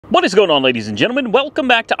What is going on, ladies and gentlemen? Welcome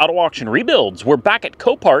back to Auto Auction Rebuilds. We're back at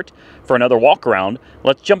Copart for another walk around.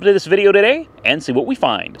 Let's jump into this video today and see what we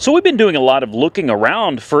find. So we've been doing a lot of looking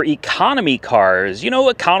around for economy cars,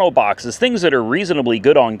 econo boxes, things that are reasonably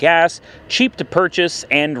good on gas, cheap to purchase,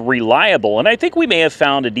 and reliable. And I think we may have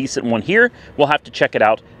found a decent one here. We'll have to check it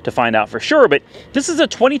out to find out for sure. But this is a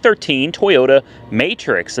 2013 Toyota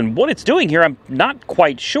Matrix, and what it's doing here, I'm not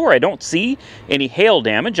quite sure. I don't see any hail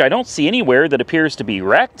damage. I don't see anywhere that appears to be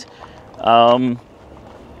wrecked.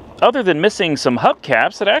 Other than missing some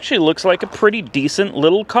hubcaps, it actually looks like a pretty decent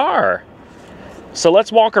little car. So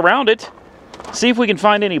let's walk around it, see if we can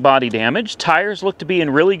find any body damage. Tires look to be in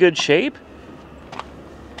really good shape.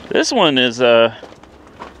 This one is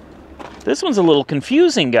this one's a little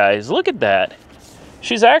confusing, guys. Look at that.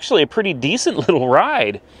 She's actually a pretty decent little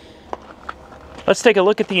ride. Let's take a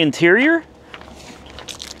look at the interior.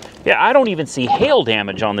 Yeah, I don't even see hail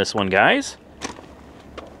damage on this one, guys.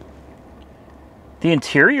 The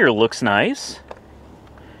interior looks nice.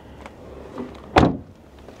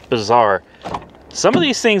 Bizarre. Some of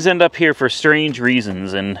these things end up here for strange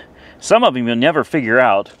reasons, and some of them you'll never figure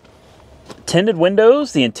out. Tinted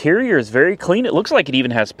windows, the interior is very clean. It looks like it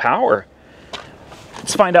even has power.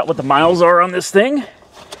 Let's find out what the miles are on this thing.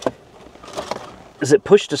 Is it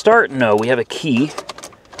push to start? No, we have a key.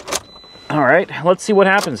 All right, let's see what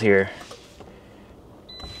happens here.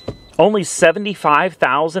 Only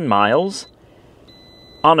 75,000 miles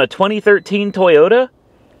on a 2013 Toyota?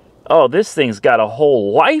 Oh, this thing's got a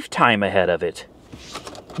whole lifetime ahead of it.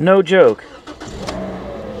 No joke.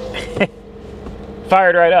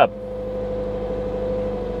 Fired right up.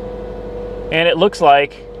 And it looks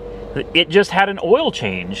like it just had an oil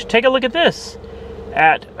change. Take a look at this.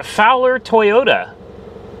 At Fowler Toyota.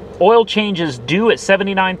 Oil change is due at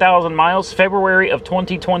 79,000 miles, February of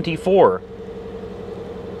 2024.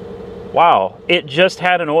 Wow, it just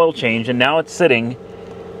had an oil change and now it's sitting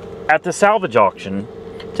at the salvage auction.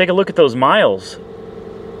 Take a look at those miles.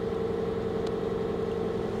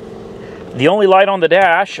 The only light on the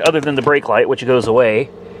dash, other than the brake light, which goes away,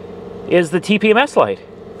 is the TPMS light.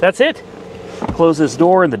 That's it. Close this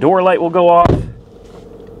door and the door light will go off.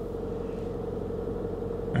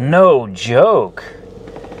 No joke.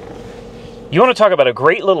 You want to talk about a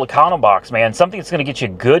great little econo box, man. Something that's going to get you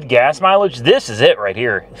good gas mileage. This is it right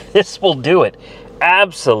here. This will do it.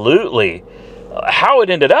 Absolutely. How it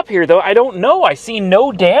ended up here, though, I don't know. I see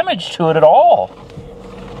no damage to it at all.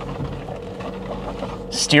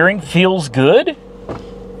 Steering feels good.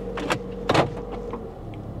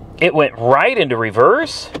 It went right into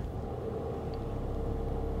reverse.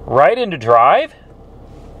 Right into drive.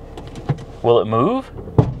 Will it move?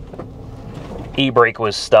 E-brake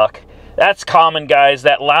was stuck. That's common, guys.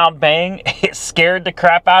 That loud bang, it scared the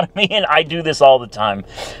crap out of me, and I do this all the time.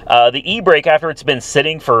 The e-brake, after it's been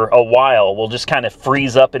sitting for a while, will just kind of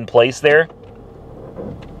freeze up in place there.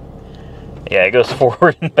 Yeah, it goes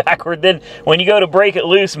forward and backward. Then when you go to break it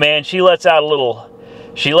loose, man, she lets out a little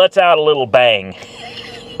bang.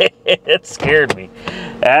 It scared me.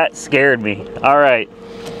 That scared me. All right,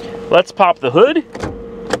 let's pop the hood,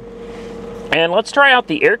 and let's try out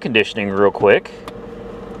the air conditioning real quick.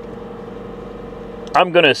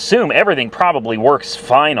 I'm going to assume everything probably works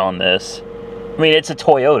fine on this. I mean, it's a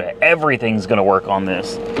Toyota. Everything's going to work on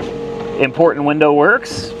this. Important window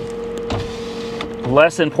works.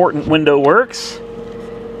 Less important window works.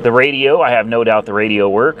 The radio, I have no doubt the radio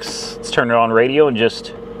works. Let's turn it on radio and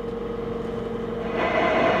just...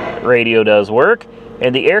 Radio does work.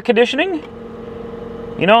 And the air conditioning?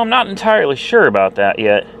 I'm not entirely sure about that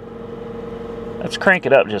yet. Let's crank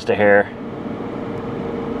it up just a hair.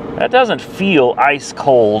 That doesn't feel ice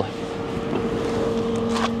cold.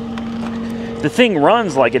 The thing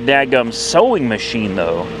runs like a dadgum sewing machine,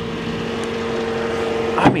 though.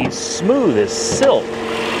 I mean, smooth as silk.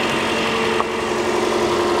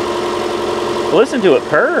 Listen to it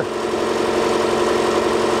purr.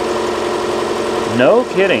 No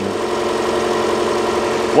kidding.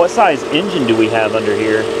 What size engine do we have under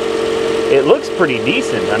here? It looks pretty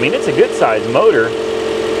decent. I mean, it's a good size motor.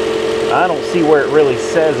 I don't see where it really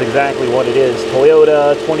says exactly what it is.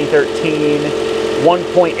 Toyota 2013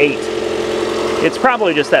 1.8. It's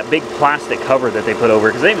probably just that big plastic cover that they put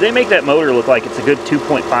over, because they make that motor look like it's a good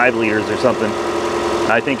 2.5 liters or something.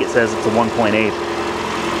 I think it says it's a 1.8.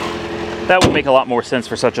 That would make a lot more sense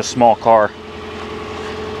for such a small car.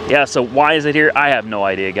 Yeah, so why is it here? I have no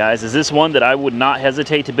idea, guys. Is this one that I would not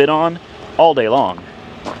hesitate to bid on all day long?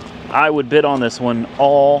 I would bid on this one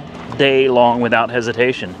all day long without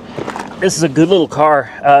hesitation. This is a good little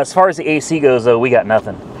car. As far as the AC goes, though, we got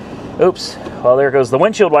nothing. Oops. Well, there goes the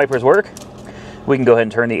windshield wipers work. We can go ahead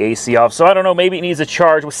and turn the AC off. So I don't know, maybe it needs a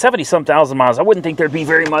charge. With 70-some thousand miles, I wouldn't think there'd be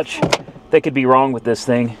very much that could be wrong with this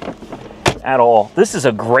thing at all. This is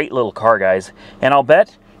a great little car, guys. And I'll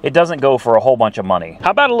bet it doesn't go for a whole bunch of money.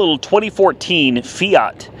 How about a little 2014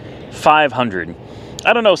 Fiat 500?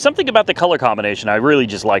 I don't know, something about the color combination I really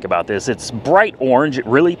just like about this. It's bright orange, it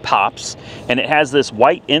really pops, and it has this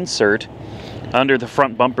white insert under the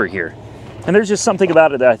front bumper here. And there's just something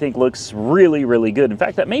about it that I think looks really, really good. In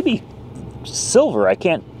fact, that may be silver. I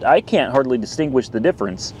can't hardly distinguish the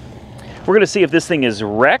difference. We're gonna see if this thing is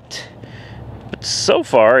wrecked, but so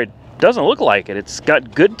far it doesn't look like it. It's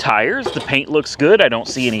got good tires, the paint looks good, I don't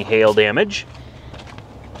see any hail damage.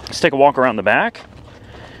 Let's take a walk around the back.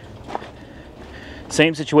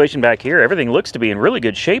 Same situation back here. Everything looks to be in really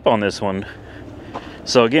good shape on this one.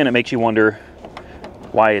 So again, it makes you wonder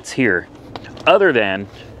why it's here, other than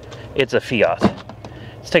it's a Fiat.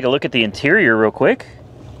 Let's take a look at the interior real quick.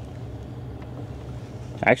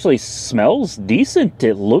 Actually smells decent.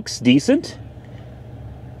 It looks decent.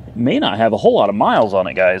 It may not have a whole lot of miles on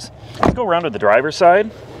it, guys. Let's go around to the driver's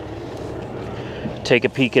side. Take a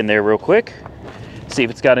peek in there real quick. See if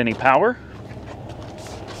it's got any power.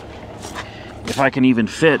 If I can even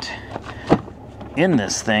fit in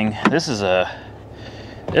this thing. This is a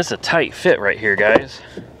tight fit right here, guys.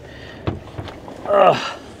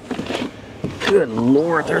 Ugh. Good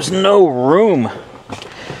Lord, there's no room.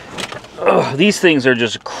 Ugh, these things are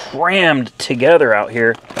just crammed together out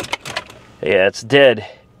here. Yeah, it's dead.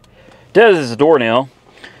 Dead as a doornail.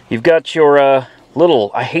 You've got your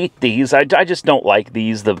little, I hate these. I just don't like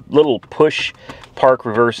these. The little push park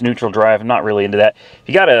reverse neutral drive. I'm not really into that.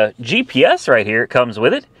 You got a GPS right here. It comes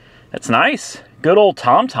with it. That's nice. Good old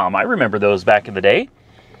TomTom. I remember those back in the day.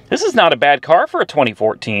 This is not a bad car for a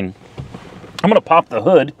 2014. I'm going to pop the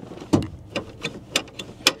hood.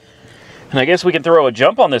 And I guess we can throw a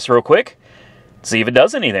jump on this real quick. See if it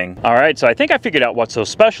does anything. All right, so I think I figured out what's so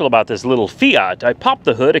special about this little Fiat. I popped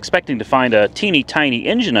the hood expecting to find a teeny tiny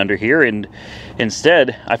engine under here, and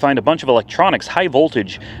instead I find a bunch of electronics, high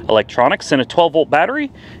voltage electronics, and a 12-volt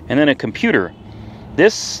battery, and then a computer.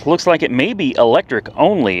 This looks like it may be electric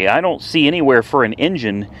only. I don't see anywhere for an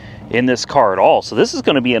engine in this car at all. So this is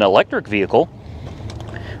going to be an electric vehicle.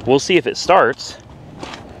 We'll see if it starts.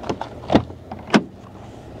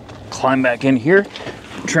 Climb back in here.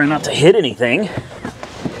 Try not to hit anything.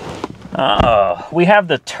 We have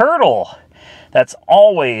the turtle. That's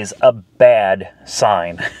always a bad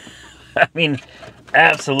sign. I mean,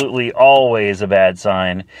 absolutely always a bad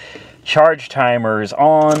sign. Charge timer's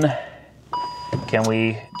on.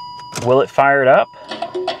 Will it fire it up?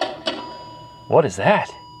 What is that?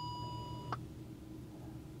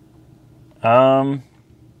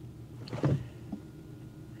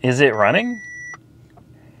 Is it running?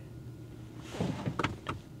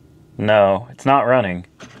 No, it's not running.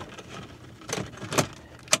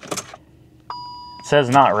 It says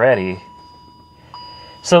not ready.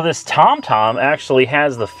 So this TomTom actually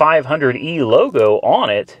has the 500e logo on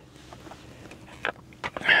it.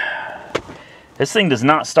 This thing does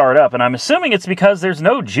not start up, and I'm assuming it's because there's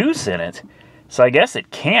no juice in it. So I guess it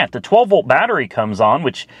can't. The 12-volt battery comes on,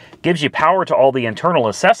 which gives you power to all the internal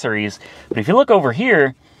accessories. But if you look over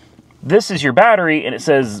here, this is your battery, and it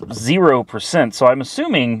says 0%. So I'm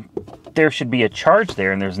assuming there should be a charge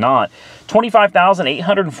there, and there's not.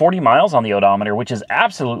 25,840 miles on the odometer, which is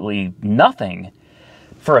absolutely nothing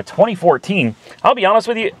for a 2014. I'll be honest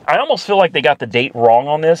with you, I almost feel like they got the date wrong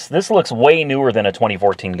on this. This looks way newer than a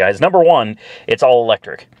 2014, guys. Number one, it's all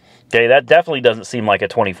electric. Okay, that definitely doesn't seem like a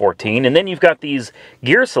 2014. And then you've got these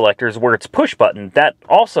gear selectors where it's push button. That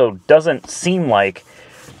also doesn't seem like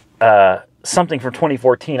something from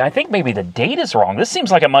 2014. I think maybe the date is wrong. This seems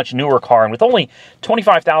like a much newer car, and with only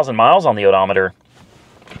 25,000 miles on the odometer,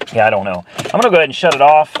 yeah, I don't know. I'm going to go ahead and shut it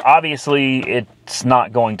off. Obviously, it's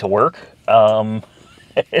not going to work. That's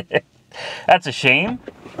a shame.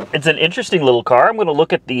 It's an interesting little car. I'm going to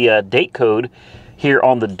look at the date code here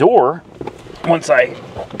on the door once I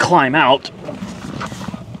climb out,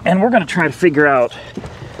 and we're going to try to figure out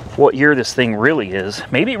what year this thing really is.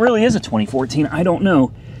 Maybe it really is a 2014. I don't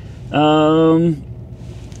know.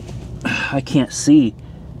 I can't see.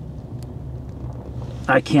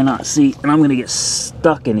 I cannot see, and I'm going to get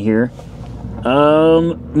stuck in here.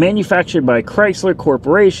 Manufactured by Chrysler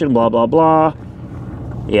Corporation, blah, blah, blah.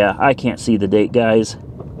 Yeah, I can't see the date, guys.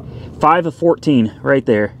 5 of 14, right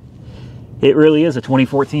there. It really is a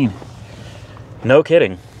 2014. No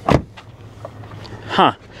kidding.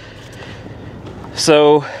 Huh.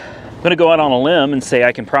 So, I'm going to go out on a limb and say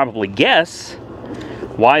I can probably guess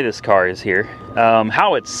why this car is here.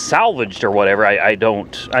 How it's salvaged or whatever, I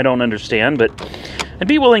don't understand, but I'd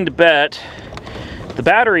be willing to bet The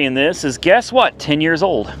battery in this is, guess what, 10 years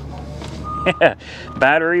old.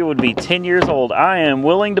 Battery would be 10 years old. I am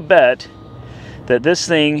willing to bet that this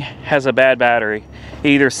thing has a bad battery.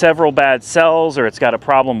 Either several bad cells, or it's got a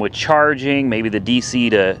problem with charging, maybe the DC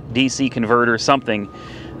to DC converter, something.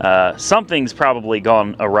 Something's probably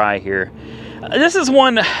gone awry here. This is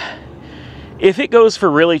one, if it goes for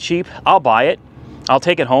really cheap, I'll buy it. I'll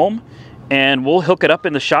take it home and we'll hook it up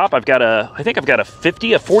in the shop. I've got a, I think I've got a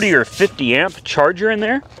 40 or 50 amp charger in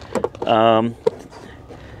there.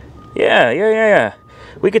 Yeah.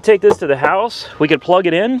 We could take this to the house. We could plug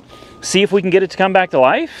it in, see if we can get it to come back to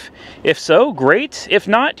life. If so, great. If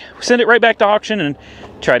not, send it right back to auction and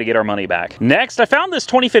try to get our money back. Next, I found this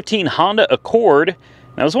 2015 Honda Accord.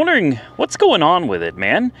 And I was wondering what's going on with it,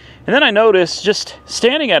 man. And then I noticed, just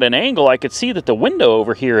standing at an angle, I could see that the window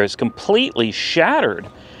over here is completely shattered.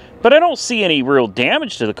 But I don't see any real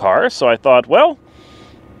damage to the car, so I thought, well,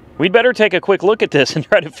 we'd better take a quick look at this and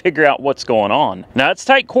try to figure out what's going on. Now, it's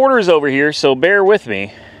tight quarters over here, so bear with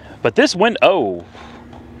me. But this window...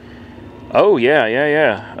 Oh,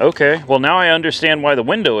 yeah. Okay, well, now I understand why the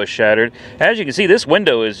window is shattered. As you can see, this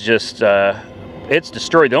window is just... it's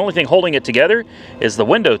destroyed. The only thing holding it together is the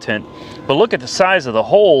window tint. But look at the size of the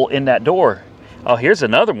hole in that door. Oh, here's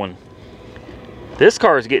another one. This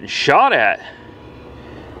car is getting shot at.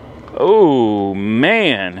 Oh,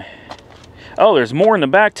 man. Oh, there's more in the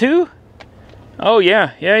back, too? Oh,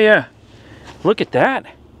 yeah. Look at that.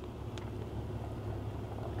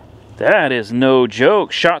 That is no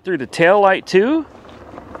joke. Shot through the taillight, too?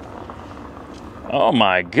 Oh,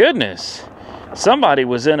 my goodness. Somebody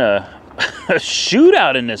was in a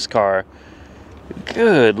shootout in this car.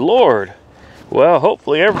 Good Lord. Well,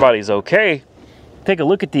 hopefully everybody's okay. Take a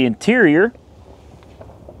look at the interior.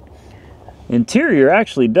 Interior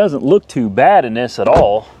actually doesn't look too bad in this at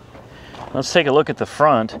all. Let's take a look at the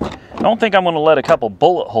front. I don't think I'm going to let a couple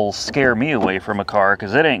bullet holes scare me away from a car,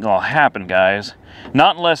 because it ain't going to happen, guys.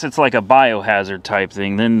 Not unless it's like a biohazard type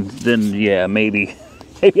thing. Then yeah, maybe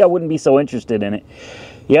I wouldn't be so interested in it.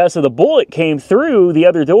 Yeah, so the bullet came through the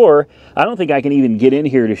other door. I don't think I can even get in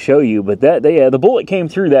here to show you, but the bullet came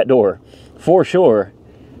through that door, for sure.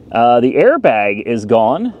 The airbag is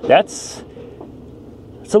gone. It's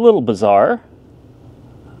a little bizarre.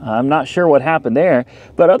 I'm not sure what happened there,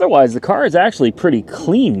 but otherwise the car is actually pretty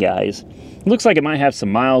clean, guys. It looks like it might have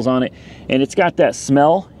some miles on it, and it's got that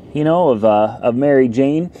smell, you know, of Mary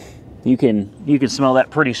Jane. You can smell that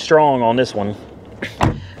pretty strong on this one.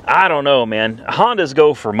 I don't know, man. Hondas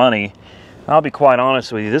go for money. I'll be quite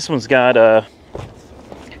honest with you. This one's got a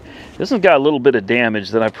little bit of damage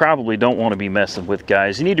that I probably don't want to be messing with,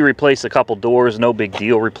 guys. You need to replace a couple doors, no big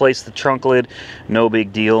deal. Replace the trunk lid, no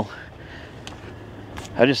big deal.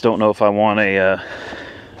 I just don't know if I want a,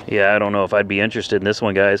 yeah, I don't know if I'd be interested in this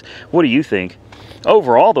one, guys. What do you think?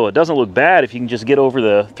 Overall, though, it doesn't look bad if you can just get over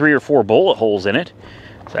the 3 or 4 bullet holes in it.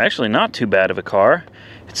 It's actually not too bad of a car.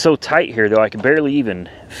 It's so tight here, though, I can barely even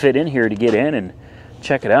fit in here to get in and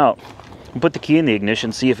check it out. I'll put the key in the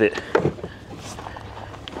ignition, see if it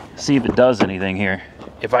does anything here.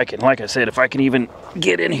 If I can, like I said, if I can even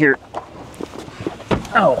get in here.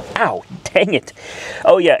 Oh, ow, dang it.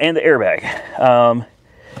 Oh, yeah, and the airbag.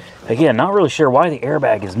 Again, not really sure why the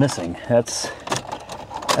airbag is missing. That's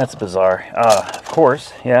bizarre. Of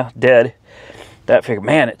course, yeah, dead. That figure,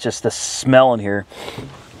 man, it's just the smell in here.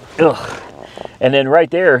 Ugh. And then right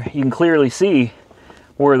there, you can clearly see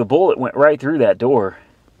where the bullet went right through that door.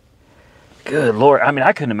 Good Lord. I mean,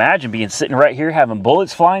 I couldn't imagine being sitting right here having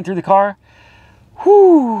bullets flying through the car.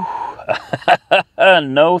 Whew.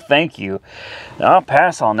 No, thank you. I'll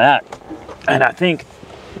pass on that. And I think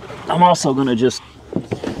I'm also going to just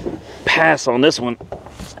pass on this one.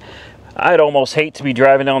 I'd almost hate to be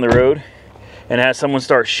driving down the road and have someone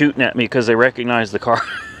start shooting at me because they recognize the car.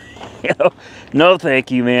 You know, no thank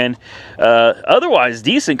you, man. Otherwise,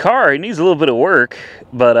 decent car. It needs a little bit of work,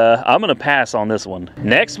 but I'm going to pass on this one.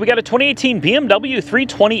 Next, we got a 2018 BMW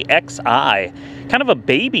 320xi. Kind of a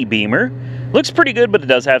baby Beamer. Looks pretty good, but it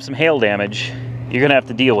does have some hail damage. You're going to have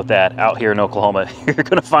to deal with that out here in Oklahoma. You're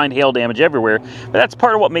going to find hail damage everywhere, but that's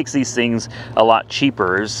part of what makes these things a lot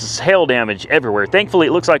cheaper. There's hail damage everywhere. Thankfully,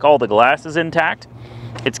 it looks like all the glass is intact.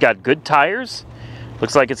 It's got good tires.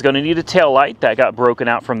 Looks like it's going to need a tail light that got broken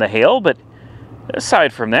out from the hail, but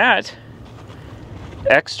aside from that,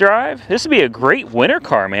 xDrive, this would be a great winter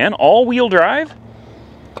car, man. All-wheel drive.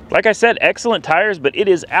 Like I said, excellent tires, but it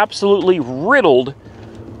is absolutely riddled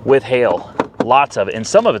with hail. Lots of it, and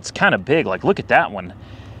some of it's kind of big. Like, look at that one.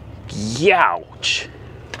 Youch.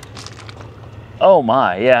 Oh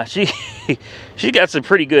my, yeah, she got some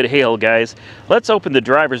pretty good hail, guys. Let's open the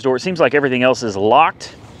driver's door. It seems like everything else is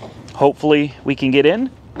locked. Hopefully we can get in.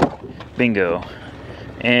 Bingo.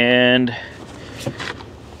 And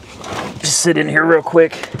just sit in here real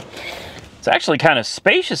quick. It's actually kind of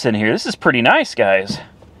spacious in here. This is pretty nice, guys.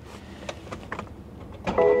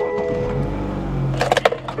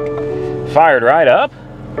 Fired right up.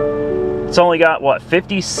 It's only got, what,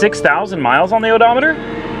 56,000 miles on the odometer?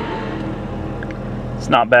 It's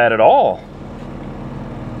not bad at all.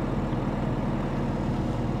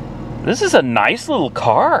 This is a nice little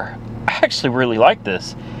car. I actually really like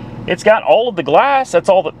this. It's got all of the glass. That's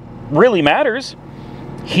all that really matters.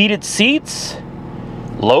 Heated seats,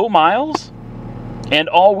 low miles, and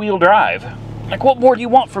all-wheel drive. Like, what more do you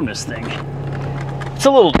want from this thing? It's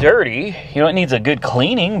a little dirty. You know, it needs a good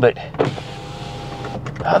cleaning, but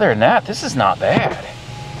other than that, this is not bad.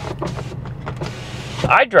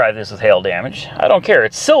 I'd drive this with hail damage. I don't care.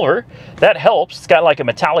 It's silver. That helps. It's got like a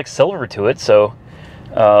metallic silver to it, so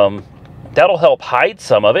that'll help hide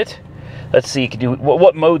some of it. Let's see,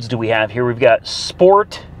 what modes do we have here? We've got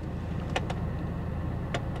Sport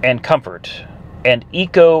and Comfort and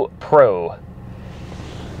Eco Pro.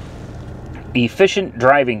 Efficient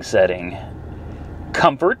driving setting.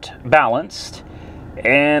 Comfort, Balanced,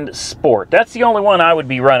 and Sport. That's the only one I would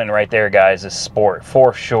be running right there, guys, is Sport,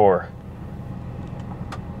 for sure.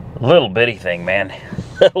 Little bitty thing, man.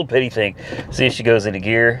 Little bitty thing. See if she goes into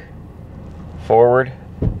gear. Forward.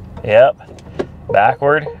 Yep.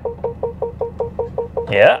 Backward.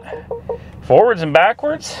 Yeah. Forwards and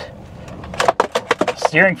backwards.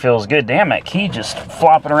 Steering feels good. Damn, that key just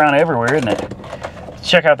flopping around everywhere, isn't it? Let's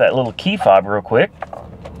check out that little key fob real quick.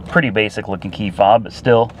 Pretty basic looking key fob, but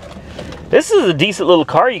still. This is a decent little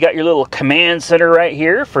car. You got your little command center right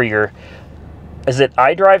here for your, is it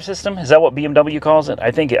iDrive system? Is that what BMW calls it?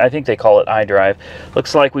 I think they call it iDrive.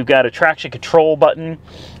 Looks like we've got a traction control button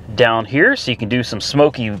down here, so you can do some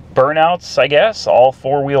smoky burnouts, I guess. All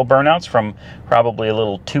four-wheel burnouts from probably a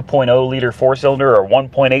little 2.0 liter four-cylinder or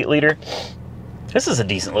 1.8 liter. This is a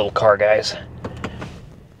decent little car, guys.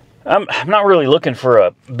 I'm not really looking for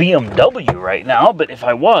a BMW right now, but if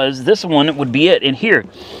I was, this one would be it. And here,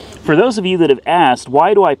 for those of you that have asked,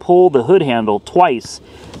 why do I pull the hood handle twice?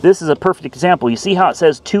 This is a perfect example. You see how it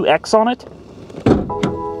says 2X on it?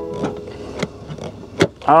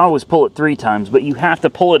 I always pull it 3 times, but you have to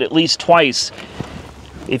pull it at least twice.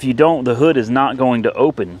 If you don't, the hood is not going to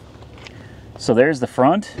open. So there's the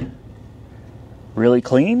front. Really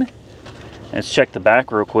clean. Let's check the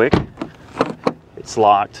back real quick. It's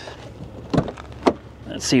locked.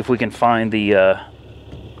 Let's see if we can find the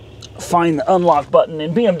unlock button.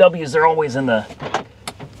 In BMWs, they're always in the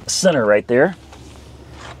center right there.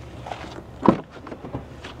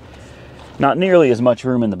 Not nearly as much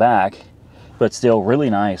room in the back, but still really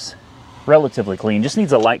nice. Relatively clean. Just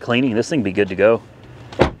needs a light cleaning. This thing will be good to go.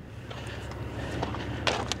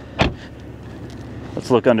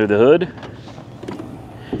 Let's look under the hood.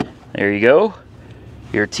 There you go.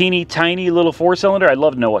 Your teeny tiny little 4-cylinder. I'd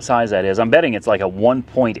love to know what size that is. I'm betting it's like a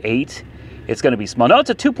 1.8. It's going to be small. No, it's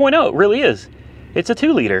a 2.0. It really is. It's a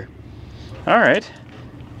 2-liter. All right.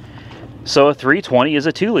 So a 320 is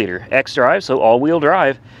a 2-liter. X-Drive, so all-wheel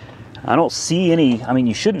drive. I don't see any, I mean,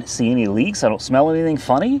 you shouldn't see any leaks. I don't smell anything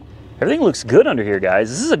funny. Everything looks good under here, guys.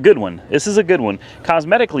 This is a good one. This is a good one.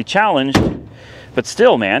 Cosmetically challenged, but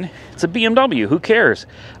still, man, it's a BMW. Who cares?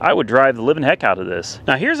 I would drive the living heck out of this.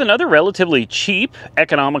 Now, here's another relatively cheap,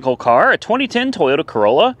 economical car, a 2010 Toyota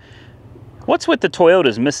Corolla. What's with the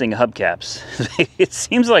Toyotas missing hubcaps? It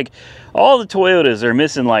seems like all the Toyotas are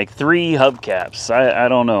missing like 3 hubcaps. I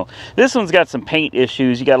don't know. This one's got some paint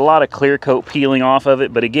issues. You got a lot of clear coat peeling off of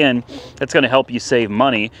it, but again, that's going to help you save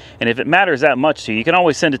money. And if it matters that much to you, you can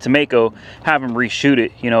always send it to Mako, have them reshoot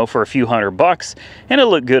it, you know, for a few $100, and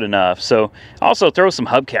it'll look good enough. So also throw some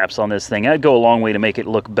hubcaps on this thing. That'd go a long way to make it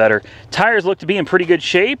look better. Tires look to be in pretty good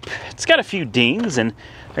shape. It's got a few dings, and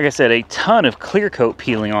like I said, a ton of clear coat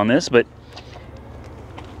peeling on this, but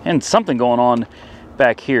and something going on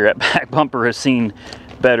back here. That back bumper has seen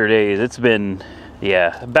better days. It's been,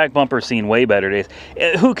 yeah, back bumper's seen way better days.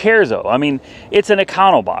 Who cares though? I mean, it's an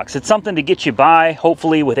econo box. It's something to get you by,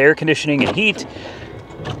 hopefully with air conditioning and heat.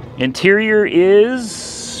 Interior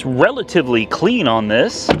is relatively clean on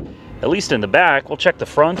this, at least in the back. We'll check the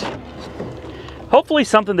front. Hopefully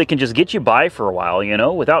something that can just get you by for a while, you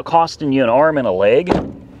know, without costing you an arm and a leg.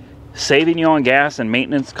 Saving you on gas and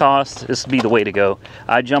maintenance costs. This would be the way to go.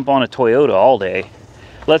 I'd jump on a Toyota all day.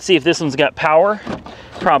 Let's see if this one's got power.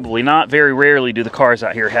 Probably not. Very rarely do the cars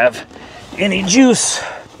out here have any juice.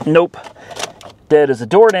 Nope. Dead as a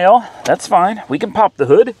doornail. That's fine. We can pop the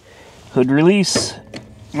hood. Hood release.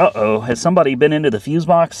 Uh-oh. Has somebody been into the fuse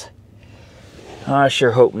box? I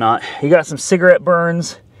sure hope not. You got some cigarette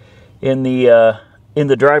burns in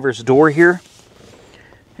the driver's door here.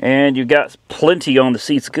 And you got plenty on the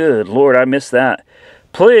seats. Good Lord, I missed that.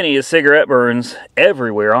 Plenty of cigarette burns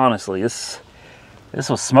everywhere, honestly. This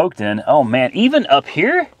was smoked in. Oh man, even up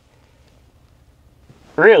here?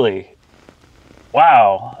 Really?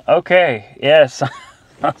 Wow. Okay. Yes.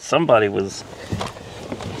 Somebody was...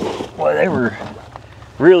 Boy, they were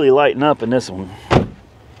really lighting up in this one.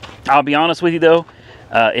 I'll be honest with you though,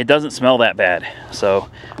 it doesn't smell that bad. So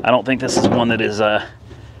I don't think this is one that is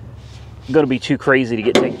going to be too crazy to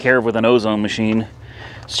get taken care of with an ozone machine.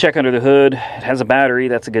 Let's check under the hood. It has a battery.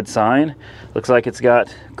 That's a good sign. Looks like it's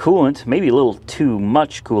got coolant, maybe a little too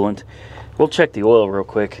much coolant. We'll check the oil real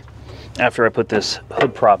quick after I put this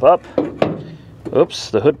hood prop up.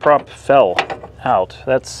 Oops, the hood prop fell out.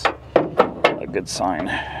 That's a good sign.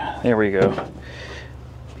 There we go.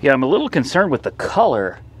 Yeah, I'm a little concerned with the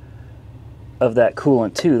color of that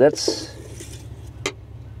coolant too. That's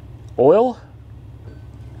oil.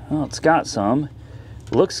 Well, it's got some.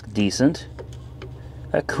 Looks decent.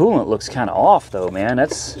 That coolant looks kind of off though, man.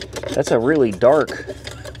 That's a really dark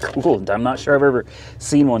coolant. I'm not sure I've ever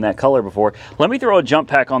seen one that color before. Let me throw a jump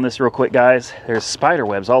pack on this real quick, guys. There's spider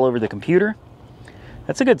webs all over the computer.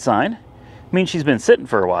 That's a good sign. It means she's been sitting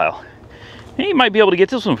for a while. And you might be able to get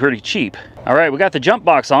this one pretty cheap. All right, we got the jump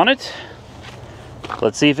box on it.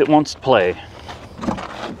 Let's see if it wants to play.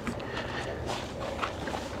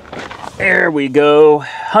 There we go.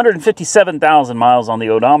 157,000 miles on the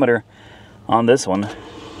odometer on this one.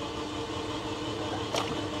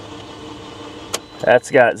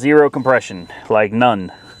 That's got zero compression, like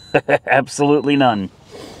none. Absolutely none.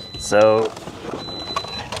 So,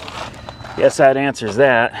 guess that answers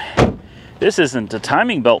that. This isn't a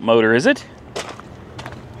timing belt motor, is it?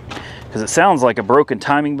 Because it sounds like a broken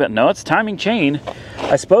timing belt. No, it's a timing chain.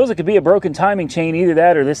 I suppose it could be a broken timing chain, either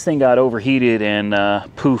that or this thing got overheated and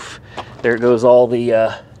poof, there goes all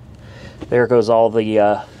the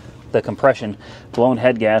compression. Blown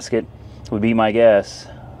head gasket would be my guess.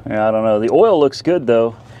 I don't know. The oil looks good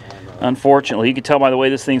though. Unfortunately, you can tell by the way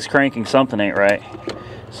this thing's cranking, something ain't right.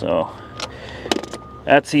 So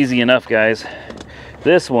that's easy enough, guys.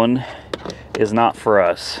 This one is not for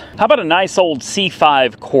us. How about a nice old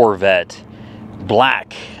C5 Corvette?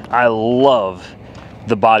 Black. I love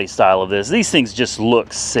the body style of this. These things just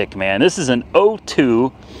look sick, man. This is an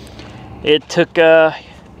 02. It took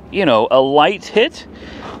you know, a light hit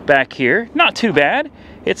back here. Not too bad.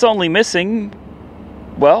 It's only missing,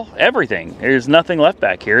 well, everything. There's nothing left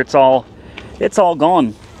back here. It's all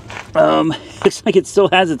gone. Looks like it still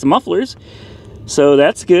has its mufflers, so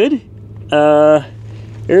that's good.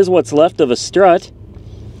 Here's what's left of a strut.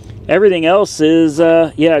 Everything else is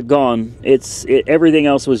yeah, gone. Everything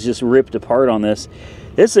else was just ripped apart on this.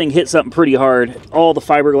 This thing hit something pretty hard. All the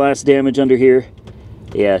fiberglass damage under here.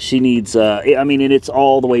 Yeah, she needs I mean, and it's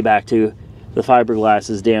all the way back to the fiberglass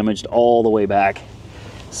is damaged all the way back.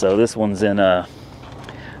 So this one's in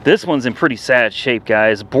pretty sad shape,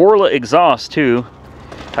 guys. Borla exhaust too.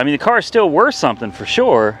 I mean, the car's still worth something for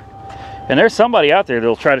sure. And there's somebody out there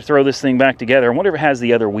that'll try to throw this thing back together. I wonder if it has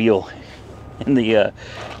the other wheel in the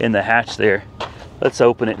hatch there. Let's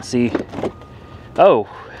open it and see. Oh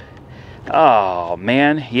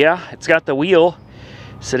man, yeah, it's got the wheel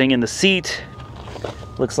sitting in the seat.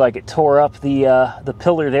 Looks like it tore up the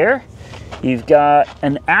pillar there. You've got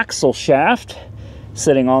an axle shaft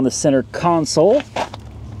sitting on the center console.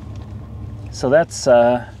 So that's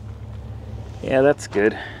yeah, that's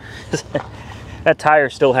good. That tire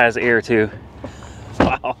still has air too.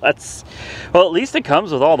 Wow, well, at least it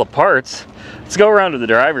comes with all the parts. Let's go around to the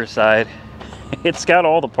driver's side. It's got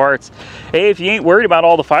all the parts. Hey, if you ain't worried about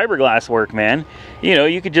all the fiberglass work, man, you know,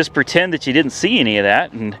 you could just pretend that you didn't see any of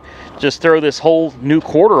that and just throw this whole new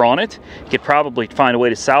quarter on it. You could probably find a way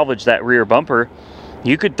to salvage that rear bumper.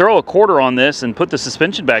 You could throw a quarter on this and put the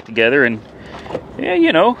suspension back together, and yeah,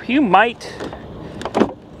 you know, you might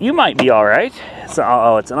be all right.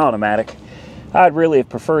 Oh, it's an automatic. I'd really have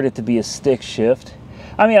preferred it to be a stick shift.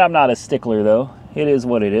 I mean, I'm not a stickler though. It is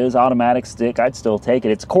what it is. Automatic stick, I'd still take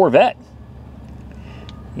it. It's a Corvette.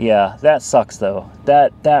 Yeah, that sucks though.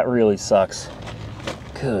 That really sucks.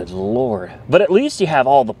 Good Lord. But at least you have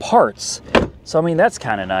all the parts. So I mean, that's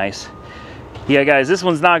kind of nice. Yeah, guys, this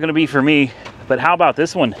one's not going to be for me. But how about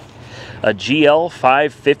this one? A GL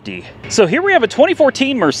 550. So here we have a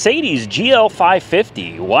 2014 Mercedes GL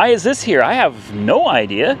 550. Why is this here? I have no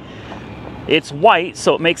idea. It's white,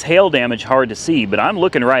 so it makes hail damage hard to see, but I'm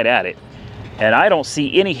looking right at it, and I don't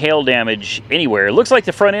see any hail damage anywhere. It looks like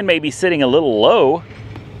the front end may be sitting a little low.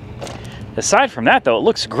 Aside from that, though, it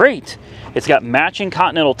looks great. It's got matching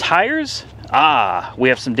Continental tires. Ah, we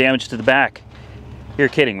have some damage to the back. You're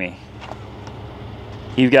kidding me.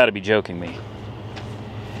 You've got to be joking me.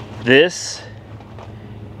 This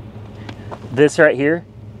right here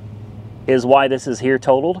is why this is here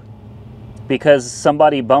totaled. Because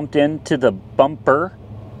somebody bumped into the bumper.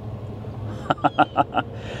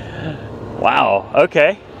 Wow,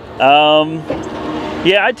 okay.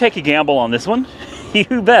 Yeah, I'd take a gamble on this one.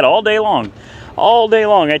 You bet, all day long. All day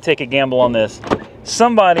long, I'd take a gamble on this.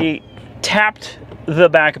 Somebody tapped the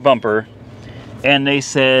back bumper and they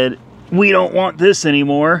said, we don't want this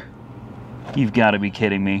anymore. You've got to be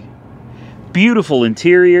kidding me. Beautiful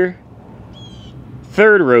interior.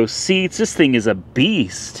 Third row seats. This thing is a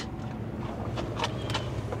beast.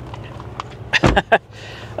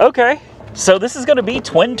 Okay, so this is going to be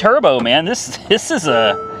twin turbo, man. This is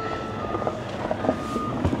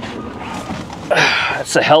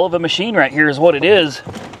it's a hell of a machine right here is what it is.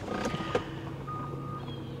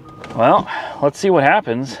 Well, let's see what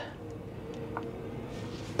happens.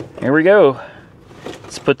 Here we go.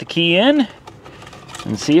 Let's put the key in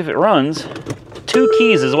and see if it runs. 2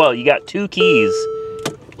 keys as well. You got 2 keys.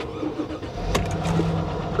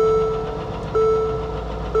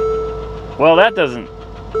 Well, that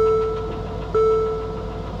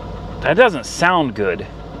doesn't sound good.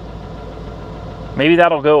 Maybe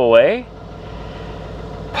that'll go away.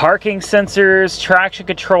 Parking sensors, traction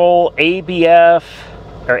control, ABS.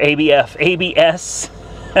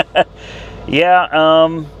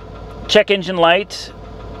 Yeah, check engine light.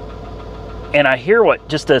 And I hear what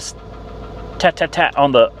just this tat tat tat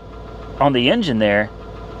on the engine there.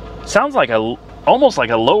 Sounds like almost like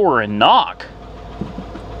a lower and knock.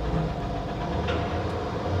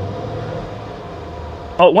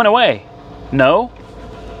 Oh, it went away. No,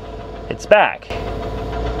 it's back.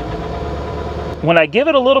 When I give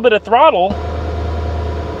it a little bit of throttle,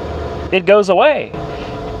 it goes away.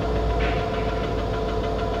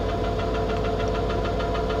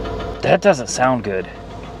 That doesn't sound good.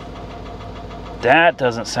 That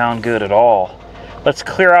doesn't sound good at all. Let's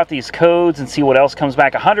clear out these codes and see what else comes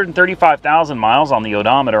back. 135,000 miles on the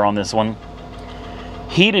odometer on this one.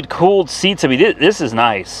 Heated, cooled seats. I mean, this is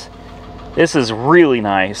nice. This is really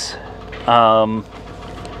nice.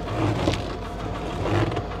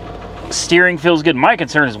 Steering feels good. My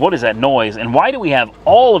concern is, what is that noise? And why do we have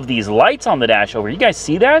all of these lights on the dash over? You guys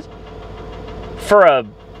see that? For a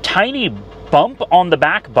tiny bump on the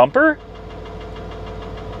back bumper?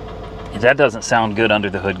 That doesn't sound good under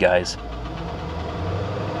the hood, guys.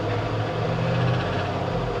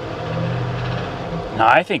 No,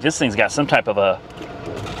 I think this thing's got some type of a...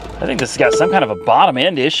 I think this has got some kind of a bottom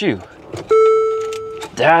end issue.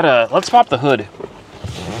 That, let's pop the hood.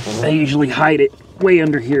 I usually hide it way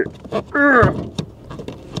under here.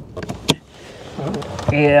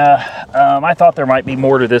 Yeah, I thought there might be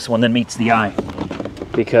more to this one than meets the eye,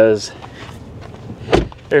 because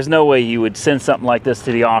there's no way you would send something like this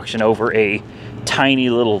to the auction over a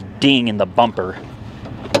tiny little ding in the bumper.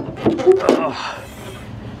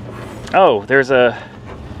 Oh, there's a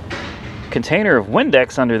container of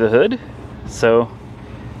Windex under the hood, so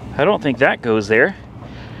I don't think that goes there.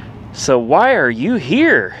 So why are you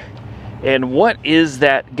here? And what is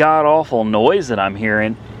that god-awful noise that I'm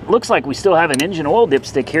hearing? Looks like we still have an engine oil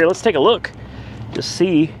dipstick here. Let's take a look. Just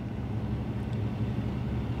see.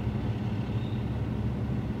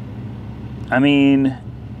 I mean,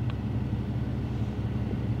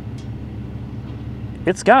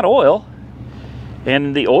 it's got oil,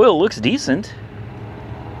 and the oil looks decent.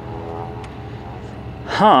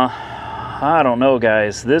 Huh. I don't know,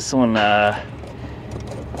 guys. This one's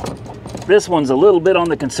a little bit on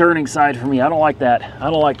the concerning side for me. I don't like that. I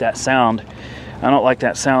don't like that sound. I don't like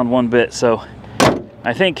that sound one bit. So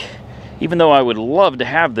I think, even though I would love to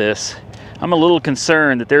have this, I'm a little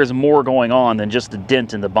concerned that there's more going on than just a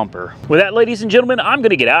dent in the bumper. With that, ladies and gentlemen, I'm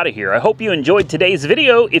gonna get out of here. I hope you enjoyed today's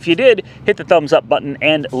video. If you did, hit the thumbs up button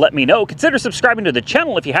and let me know. Consider subscribing to the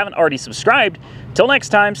channel if you haven't already subscribed. Till next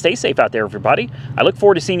time, stay safe out there, everybody. I look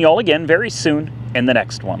forward to seeing you all again very soon in the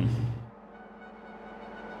next one.